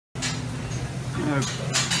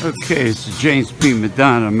Okay, it's James P.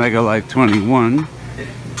 Madonna, Mega Life 21,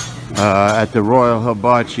 at the Royal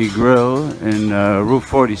Hibachi Grill in Route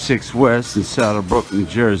 46 West in Brook, New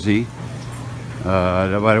Jersey. By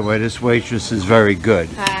the way, this waitress is very good.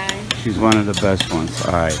 Hi. She's one of the best ones.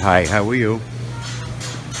 All right, hi, how are you?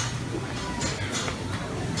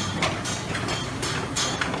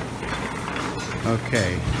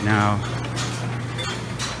 Okay, now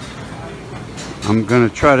I'm gonna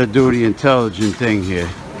try to do the intelligent thing here.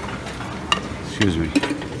 Excuse me.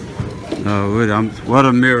 Oh, what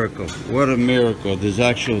a miracle! What a miracle! There's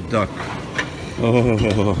actual duck.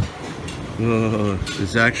 Oh,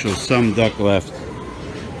 there's actual some duck left.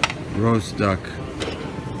 Roast duck.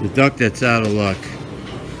 The duck that's out of luck.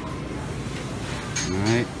 All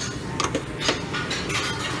right.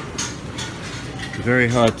 Very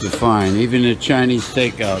hard to find. Even a Chinese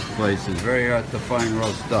takeout place is very hard to find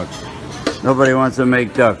roast duck. Nobody wants to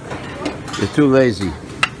make duck. They're too lazy.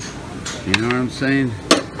 You know what I'm saying?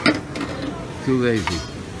 Too lazy.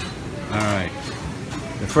 Alright.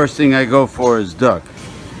 The first thing I go for is duck.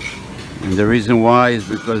 And the reason why is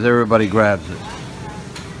because everybody grabs it.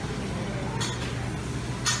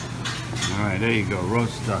 Alright, there you go.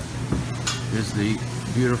 Roast duck. Here's the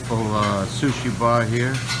beautiful sushi bar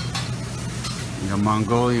here. You got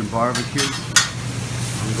Mongolian barbecue.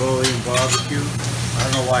 Mongolian barbecue. I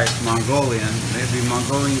don't know why it's Mongolian. Maybe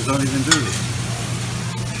Mongolians don't even do this.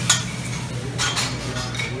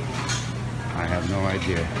 I have no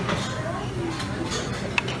idea.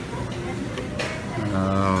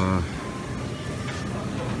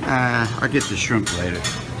 I'll get the shrimp later.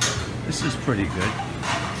 This is pretty good.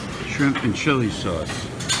 Shrimp and chili sauce.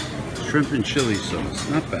 Shrimp and chili sauce.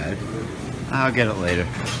 Not bad. I'll get it later.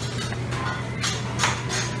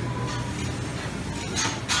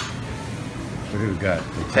 What do we got?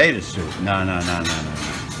 Potato soup. No.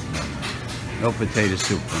 No potato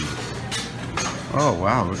soup for me. Oh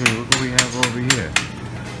wow, look what we have over here.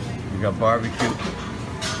 We got barbecue.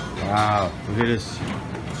 Wow, look at this.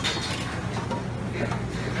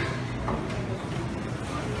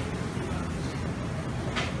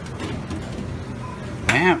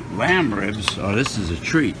 Lamb ribs. Oh, this is a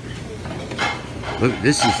treat. Look,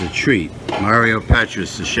 this is a treat. Mario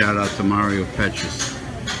Petrus, a shout out to Mario Petrus.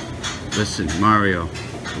 Listen, Mario,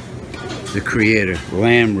 the creator,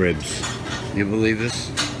 lamb ribs. You believe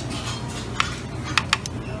this?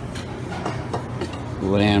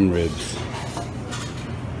 Lamb ribs.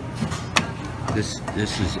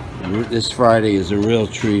 This Friday is a real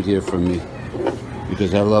treat here for me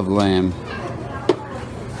because I love lamb.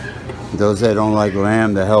 Those that don't like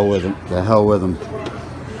lamb, the hell with them. The hell with them.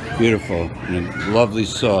 Beautiful and a lovely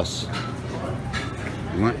sauce.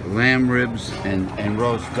 Lamb ribs and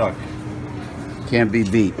roast duck. Can't be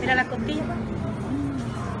beat.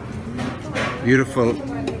 Beautiful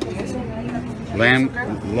lamb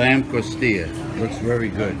costilla. Looks very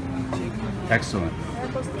good. Excellent.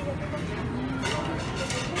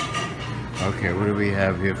 Okay, what do we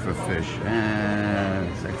have here for fish?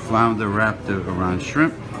 It's like flounder wrapped around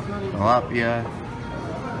shrimp, tilapia.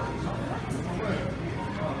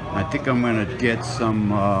 I think I'm gonna get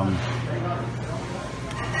some.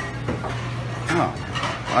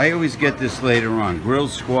 I always get this later on. Grilled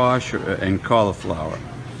squash and cauliflower.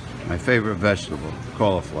 My favorite vegetable,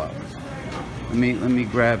 cauliflower. Let me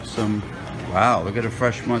grab some. Wow, look at the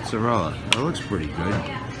fresh mozzarella. That looks pretty good.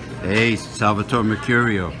 Hey, Salvatore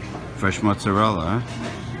Mercurio. Fresh mozzarella, huh?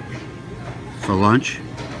 For lunch?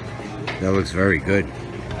 That looks very good.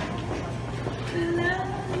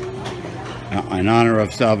 In honor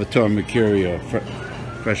of Salvatore Mercurio,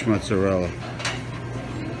 fresh mozzarella.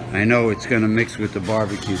 I know it's going to mix with the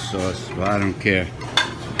barbecue sauce, but I don't care.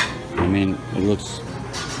 I mean, it looks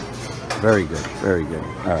very good, very good.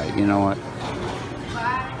 All right, you know what?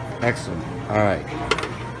 Excellent. All right.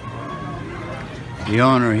 The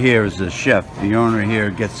owner here is a chef. The owner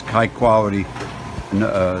here gets high quality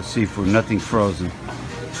seafood, nothing frozen.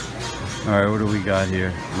 All right, what do we got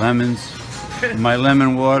here? Lemons. My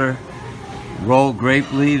lemon water. Rolled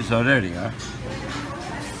grape leaves. Oh, there they are.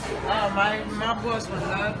 My boss would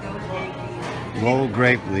love those grape leaves. Rolled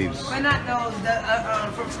grape leaves. But not those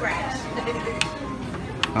from scratch.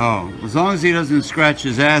 Oh, as long as he doesn't scratch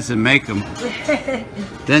his ass and make them,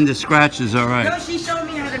 then the scratch is all right. No, she showed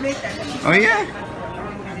me how to make that. Oh yeah,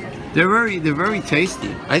 they're very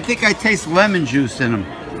tasty. I think I taste lemon juice in them.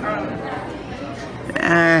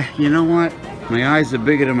 You know what? My eyes are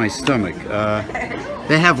bigger than my stomach.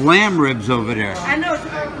 They have lamb ribs over there. I know.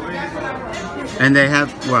 And they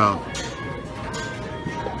have, well,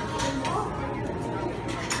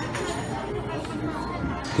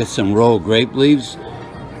 get some rolled grape leaves.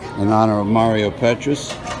 in honor of Mario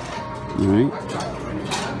Petrus. All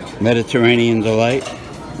right. Mediterranean Delight.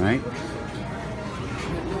 Right.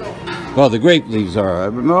 Well, the grape leaves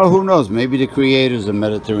are. Well, who knows? Maybe the creators of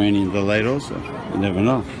Mediterranean Delight also. You never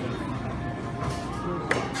know.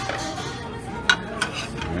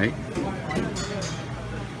 Right.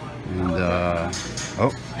 And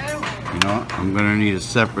oh, you know what? I'm gonna need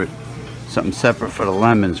something separate for the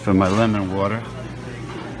lemons, for my lemon water.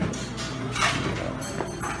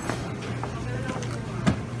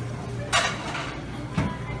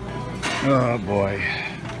 Oh boy.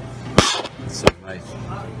 That's so nice.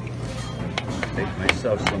 Make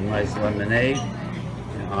myself some nice lemonade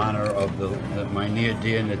in honor of my near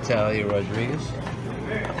dear Natalia Rodriguez.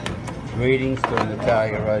 Greetings to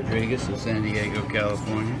Natalia Rodriguez in San Diego,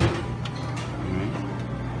 California.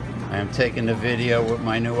 I am taking the video with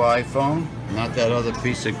my new iPhone, not that other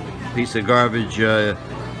piece of garbage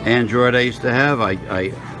Android I used to have.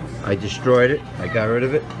 I destroyed it. I got rid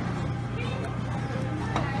of it.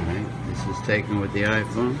 This is taken with the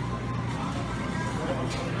iPhone.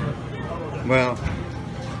 Well,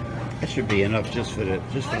 that should be enough just for the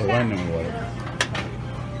lemon water.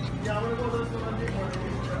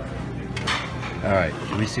 All right,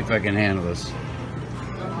 let me see if I can handle this.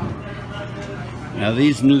 Now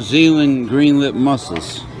these New Zealand green lip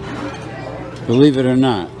mussels, believe it or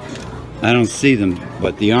not, I don't see them,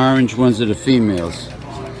 but the orange ones are the females.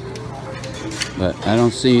 But I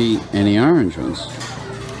don't see any orange ones.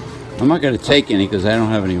 I'm not going to take any because I don't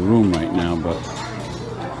have any room right now, but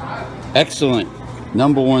excellent.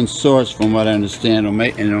 #1 source from what I understand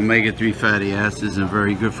in omega-3 fatty acids and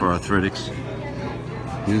very good for arthritics.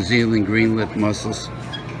 New Zealand green lip mussels.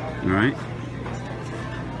 All right.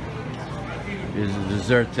 Here's the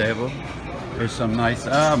dessert table. There's some nice,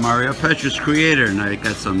 Mario Petrus creator, and I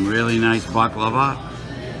got some really nice baklava.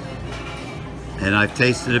 And I've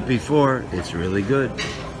tasted it before. It's really good.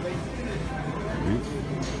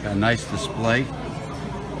 Got a nice display.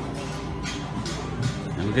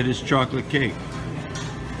 And look at this chocolate cake.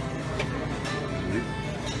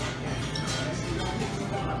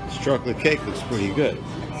 This chocolate cake looks pretty good.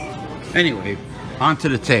 Anyway, onto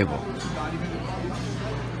the table.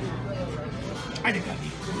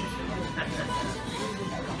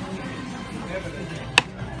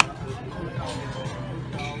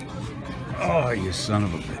 Oh, you son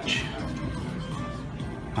of a bitch.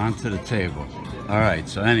 Onto the table. All right,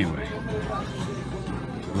 so anyway,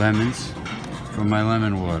 lemons for my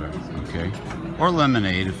lemon water, okay? Or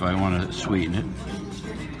lemonade if I want to sweeten it.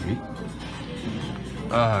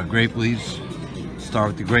 Okay. Grape leaves. Start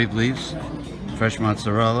with the grape leaves. Fresh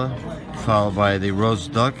mozzarella, followed by the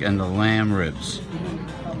roast duck and the lamb ribs.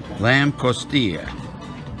 Lamb costilla.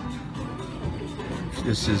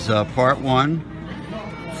 This is part 1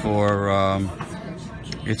 for,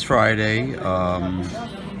 it's Friday,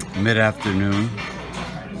 mid-afternoon.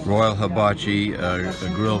 Royal Hibachi, a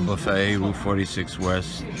grill buffet, Route 46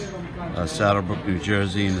 West, Saddlebrook, New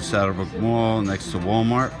Jersey, in the Saddlebrook Mall next to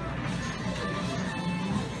Walmart.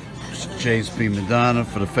 James P. Madonna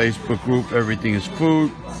for the Facebook group, Everything is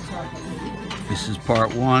Food. This is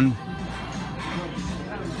part 1.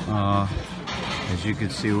 As you can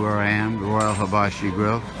see where I am, the Royal Hibachi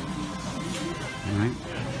Grill. All right.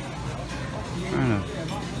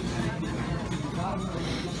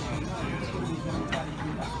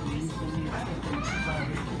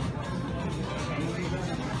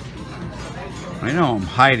 I know I'm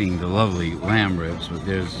hiding the lovely lamb ribs, but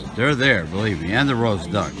they're there, believe me, and the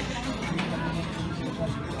roast duck.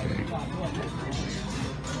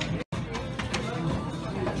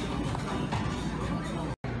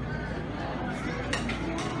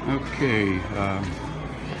 Okay,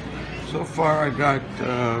 so far I got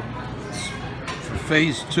for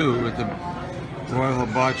phase 2 at the Royal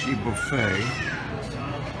Hibachi buffet.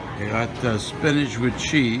 I got spinach with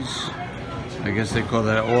cheese. I guess they call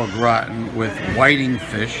that au gratin with whiting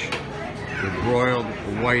fish, the broiled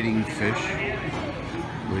whiting fish,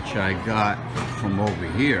 which I got from over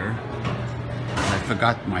here. I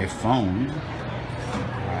forgot my phone.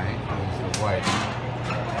 Right, there's the whiting.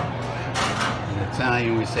 In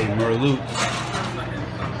Italian we say merluz.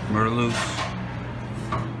 Merluz.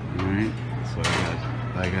 Alright, so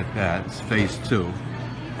I got that. It's phase 2.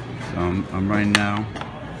 So I'm right now.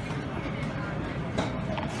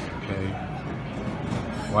 Okay.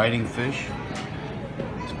 Whiting fish,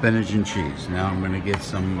 spinach and cheese. Now I'm going to get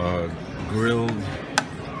some grilled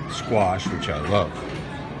squash, which I love.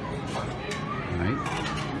 Right?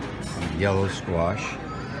 Some yellow squash.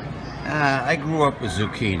 I grew up with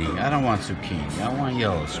zucchini. I don't want zucchini. I want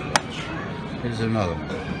yellow squash. Here's another one.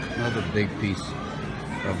 Another big piece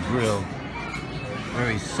of grilled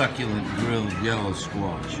Very succulent grilled yellow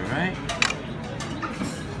squash, alright?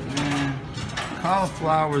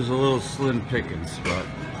 Cauliflower is a little slim pickings, but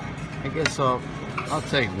I guess I'll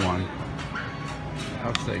take one.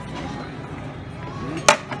 I'll take one.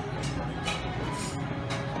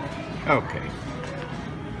 Okay.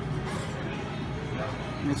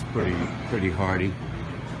 It's pretty hearty.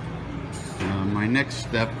 My next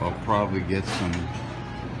step, I'll probably get some.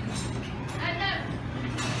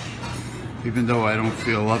 Even though I don't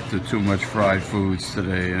feel up to too much fried foods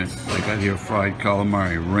today, I got here fried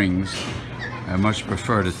calamari rings. I much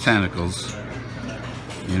prefer the tentacles.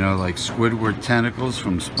 You know, like Squidward tentacles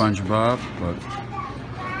from SpongeBob, but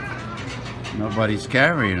nobody's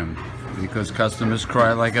carrying them because customers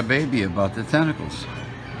cry like a baby about the tentacles,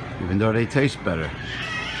 even though they taste better.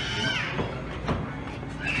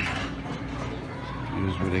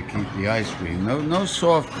 Here's where they keep the ice cream. No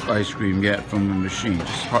soft ice cream yet from the machine,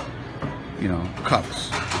 just hot, you know, cups.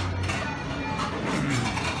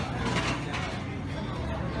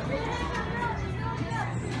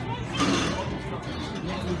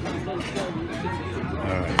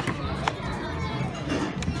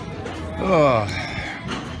 Alright.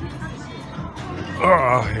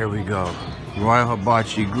 Oh, here we go. Royal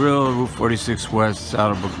Hibachi Grill, Route 46 West,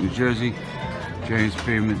 Brook, New Jersey. James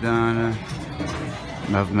P. Madonna.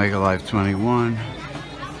 Mega Life 21.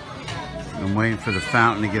 I'm waiting for the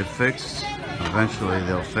fountain to get fixed. Eventually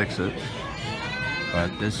they'll fix it.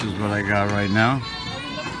 But this is what I got right now.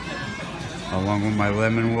 Along with my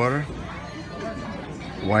lemon water.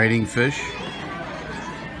 Whiting fish.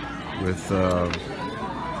 With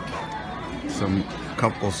some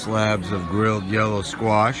couple slabs of grilled yellow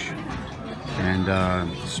squash. And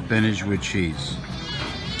spinach with cheese.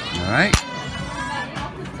 Alright.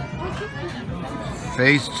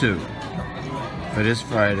 Phase 2 for this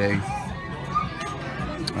Friday.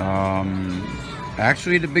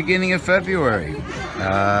 Actually the beginning of February.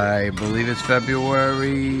 I believe it's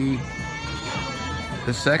February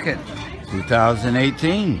the 2nd,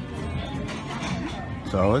 2018.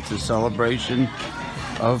 So it's a celebration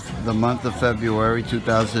of the month of February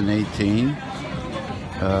 2018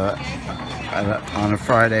 on a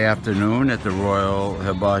Friday afternoon at the Royal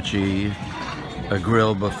Hibachi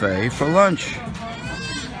Grill Buffet for lunch.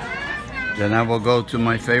 Then I will go to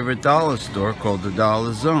my favorite dollar store called the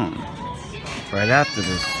Dollar Zone right after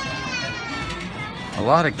this. A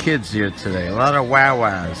lot of kids here today, a lot of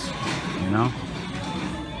wow-wows, you know?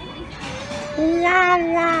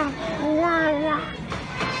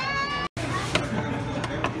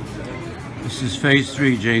 This is Phase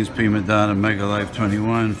 3, James P. Madonna, Mega Life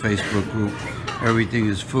 21, Facebook group, Everything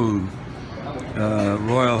is Food.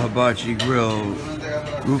 Royal Hibachi Grill,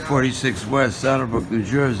 Route 46 West, Brook, New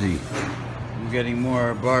Jersey. I'm getting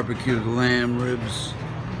more barbecued lamb ribs,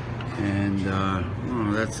 and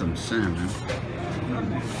oh, that's some salmon.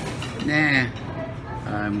 Nah,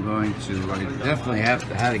 I'm going to. I definitely have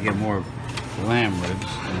to get more lamb ribs,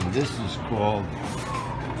 and this is called.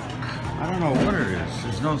 I don't know what it is.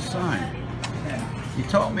 There's no sign. He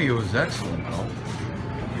told me it was excellent, though.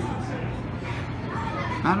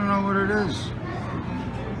 I don't know what it is.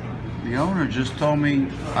 The owner just told me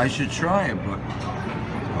I should try it, but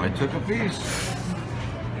I took a piece.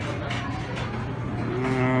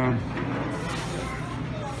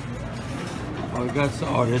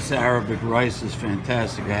 This Arabic rice is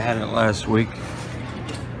fantastic. I had it last week.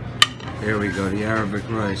 Here we go, the Arabic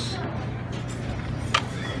rice.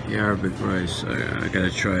 The Arabic rice. I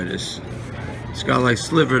gotta try this. It's got like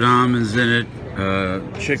slivered almonds in it,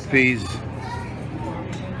 chickpeas.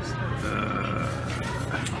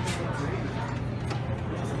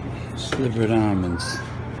 Slivered almonds.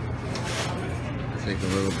 Take a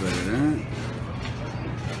little bit of that.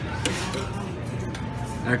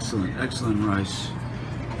 Excellent, excellent rice.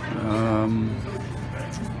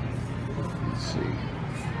 Let's see.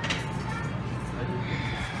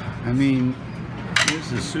 I mean, here's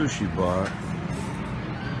the sushi bar.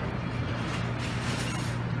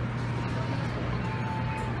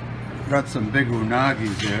 Got some big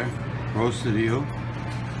unagis there, roasted eel.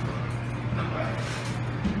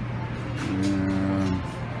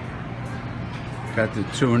 Got the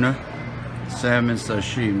tuna, salmon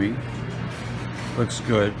sashimi. Looks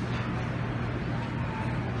good.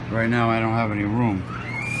 Right now I don't have any room.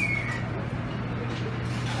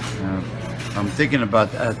 I'm thinking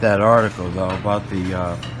about that article though, about the,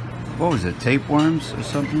 what was it, tapeworms or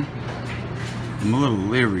something? I'm a little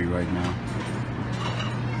leery right now.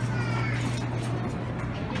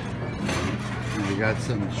 We got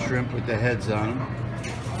some shrimp with the heads on them.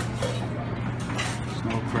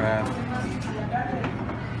 Snow crab.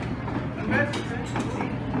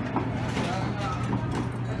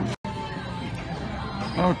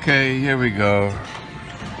 Okay, here we go.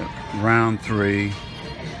 Round 3.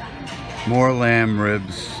 More lamb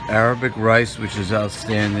ribs, Arabic rice, which is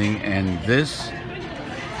outstanding, and this,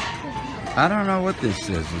 I don't know what this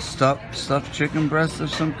is. A stuffed chicken breast of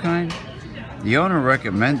some kind? The owner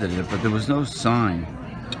recommended it, but there was no sign.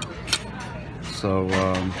 So,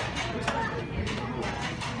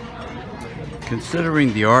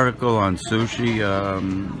 considering the article on sushi,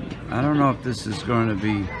 I don't know if this is going to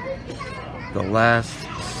be the last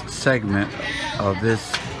segment of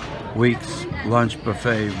this week's lunch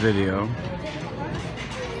buffet video.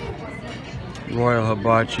 Royal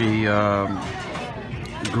Hibachi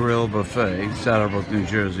Grill Buffet, Saddlebrook, New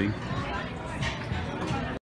Jersey.